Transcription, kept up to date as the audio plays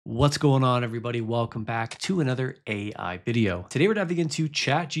What's going on, everybody? Welcome back to another AI video. Today we're diving into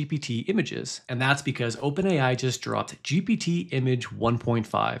ChatGPT Images, and that's because OpenAI just dropped GPT Image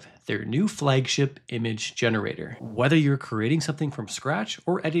 1.5, their new flagship image generator. Whether you're creating something from scratch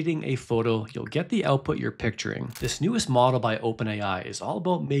or editing a photo, you'll get the output you're picturing. This newest model by OpenAI is all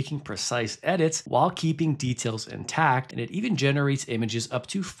about making precise edits while keeping details intact, and it even generates images up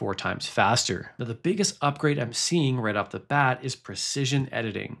to 4 times faster. Now, the biggest upgrade I'm seeing right off the bat is precision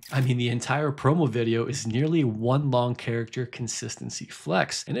editing. I mean, the entire promo video is nearly one long character consistency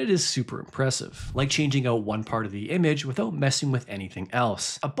flex, and it is super impressive. Like changing out one part of the image without messing with anything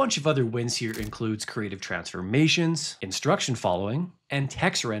else. A bunch of other wins here includes creative transformations, instruction following, and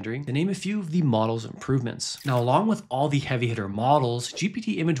text rendering, to name a few of the model's improvements. Now, along with all the heavy hitter models,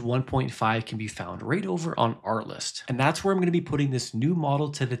 GPT Image 1.5 can be found right over on Artlist. And that's where I'm gonna be putting this new model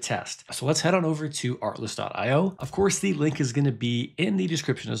to the test. So let's head on over to artlist.io. Of course, the link is gonna be in the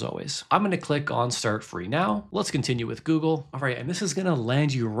description as always. I'm gonna click on Start Free Now. Let's continue with Google. All right, and this is gonna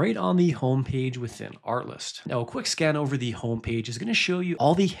land you right on the homepage within Artlist. Now, a quick scan over the homepage is gonna show you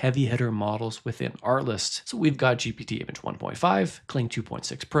all the heavy hitter models within Artlist. So we've got GPT Image 1.5,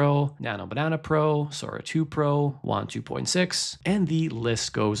 2.6 Pro, Nano Banana Pro, Sora 2 Pro, Wan 2.6, and the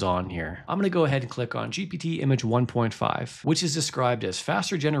list goes on here. I'm going to go ahead and click on GPT Image 1.5, which is described as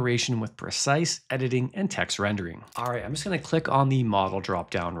faster generation with precise editing and text rendering. All right, I'm just going to click on the model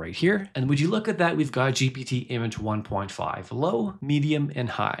drop down right here. And would you look at that, we've got GPT Image 1.5, low, medium, and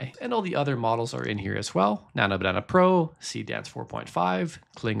high. And all the other models are in here as well. Nano Banana Pro, Dance 4.5,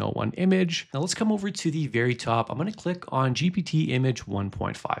 Kling 01 Image. Now let's come over to the very top. I'm going to click on GPT Image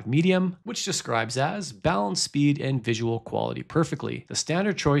 1.5 medium, which describes as balance, speed, and visual quality perfectly, the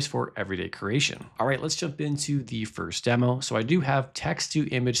standard choice for everyday creation. All right, let's jump into the first demo. So I do have text to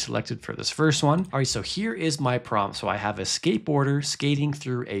image selected for this first one. All right, so here is my prompt. So I have a skateboarder skating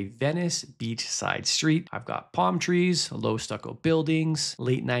through a Venice beachside street. I've got palm trees, low stucco buildings,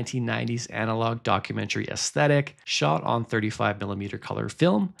 late 1990s analog documentary aesthetic, shot on 35mm color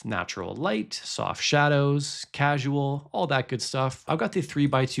film, natural light, soft shadows, casual, all that good stuff. I've got the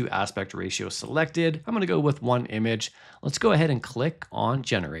 3:2 aspect ratio selected. I'm going to go with one image. Let's go ahead and click on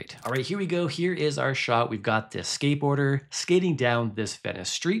generate. All right, here we go. Here is our shot. We've got this skateboarder skating down this Venice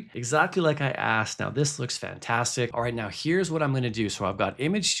street, exactly like I asked. Now this looks fantastic. All right, now here's what I'm going to do. So I've got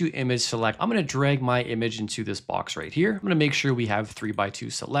image to image select. I'm going to drag my image into this box right here. I'm going to make sure we have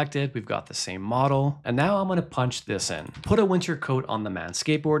 3:2 selected. We've got the same model. And now I'm going to punch this in. Put a winter coat on the man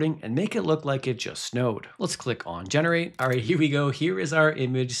skateboarding and make it look like it just snowed. Let's click on generate. All right, here we go. Here is our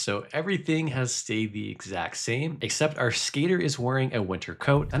image. So everything has stayed the exact same, except our skater is wearing a winter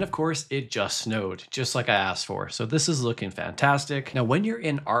coat. And of course, it just snowed, just like I asked for. So this is looking fantastic. Now, when you're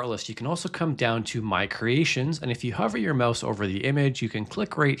in Artlist, you can also come down to My Creations. And if you hover your mouse over the image, you can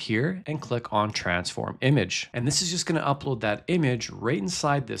click right here and click on Transform Image. And this is just going to upload that image right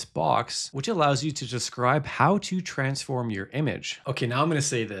inside this box, which allows you to describe how to transform your image. Okay, now I'm going to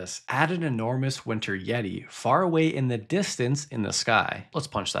say this. Add an enormous winter Yeti far away in the distance in the sky. Let's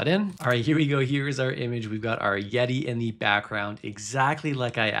punch that in. All right, here we go. Here is our image. We've got our Yeti in the background, exactly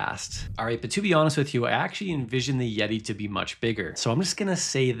like I asked. All right, but to be honest with you, I actually envision the Yeti to be much bigger. So I'm just gonna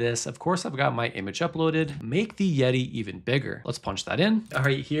say this. Of course, I've got my image uploaded. Make the Yeti even bigger. Let's punch that in. All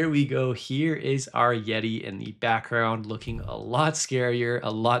right, here we go. Here is our Yeti in the background, looking a lot scarier,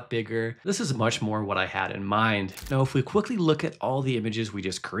 a lot bigger. This is much more what I had in mind. Now, if we quickly look at all the images we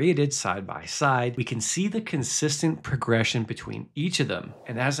just created side by side, we can see the consistent progression between each of them.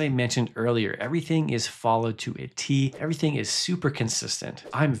 And as I mentioned earlier, everything is followed to a T. Everything is super consistent.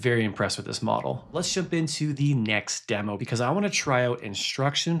 I'm very impressed with this model. Let's jump into the next demo because I want to try out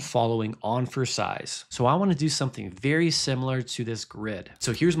instruction following on for size. So I want to do something very similar to this grid.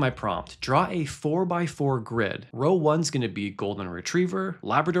 So here's my prompt. Draw a 4x4 grid. Row 1's going to be Golden Retriever,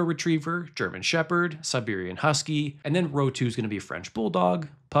 Labrador Retriever, German Shepherd, Siberian Husky, and then row 2 is going to be French Bulldog,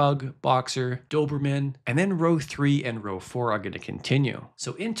 Pug, Boxer, Doberman, and then row 3 and row 4 are going to continue.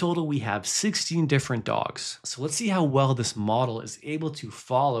 So in total, we have 16 different dogs. So let's see how well this model is able to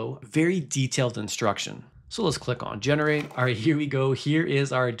follow very detailed instruction. So let's click on generate. All right, here we go. Here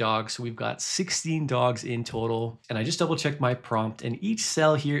is our dog. So we've got 16 dogs in total. And I just double checked my prompt and each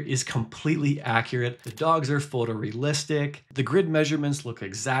cell here is completely accurate. The dogs are photorealistic. The grid measurements look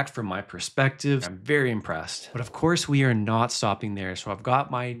exact from my perspective. I'm very impressed. But of course we are not stopping there. So I've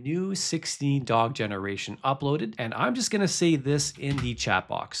got my new 16 dog generation uploaded and I'm just gonna say this in the chat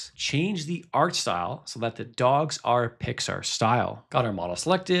box. Change the art style so that the dogs are Pixar style. Got our model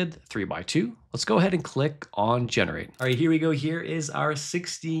selected, 3x2. Let's go ahead and click on generate. All right, here we go. Here is our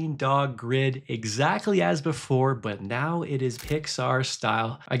 16 dog grid, exactly as before, but now it is Pixar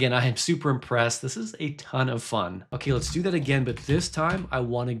style. Again, I am super impressed. This is a ton of fun. Okay, let's do that again, but this time I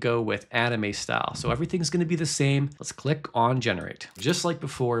want to go with anime style. So everything's going to be the same. Let's click on generate. Just like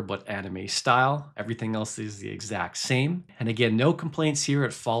before, but anime style. Everything else is the exact same. And again, no complaints here.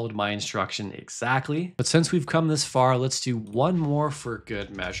 It followed my instruction exactly. But since we've come this far, let's do one more for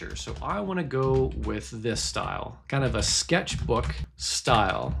good measure. So I want to go with this style, kind of a sketchbook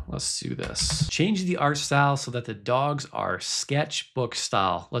style. Let's do this. Change the art style so that the dogs are sketchbook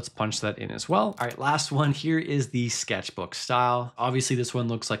style. Let's punch that in as well. All right, last one here is the sketchbook style. Obviously this one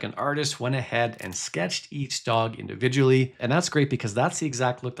looks like an artist went ahead and sketched each dog individually. And that's great because that's the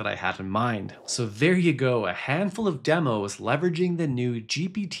exact look that I had in mind. So there you go, a handful of demos leveraging the new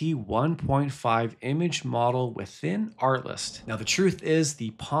GPT 1.5 image model within Artlist. Now the truth is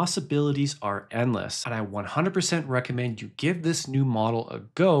the possibilities are endless, and I 100% recommend you give this new model a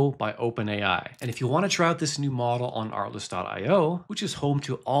go by OpenAI. And if you want to try out this new model on Artlist.io, which is home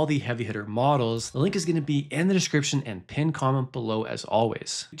to all the heavy hitter models, the link is going to be in the description and pinned comment below as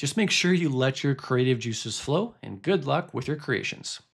always. Just make sure you let your creative juices flow, and good luck with your creations.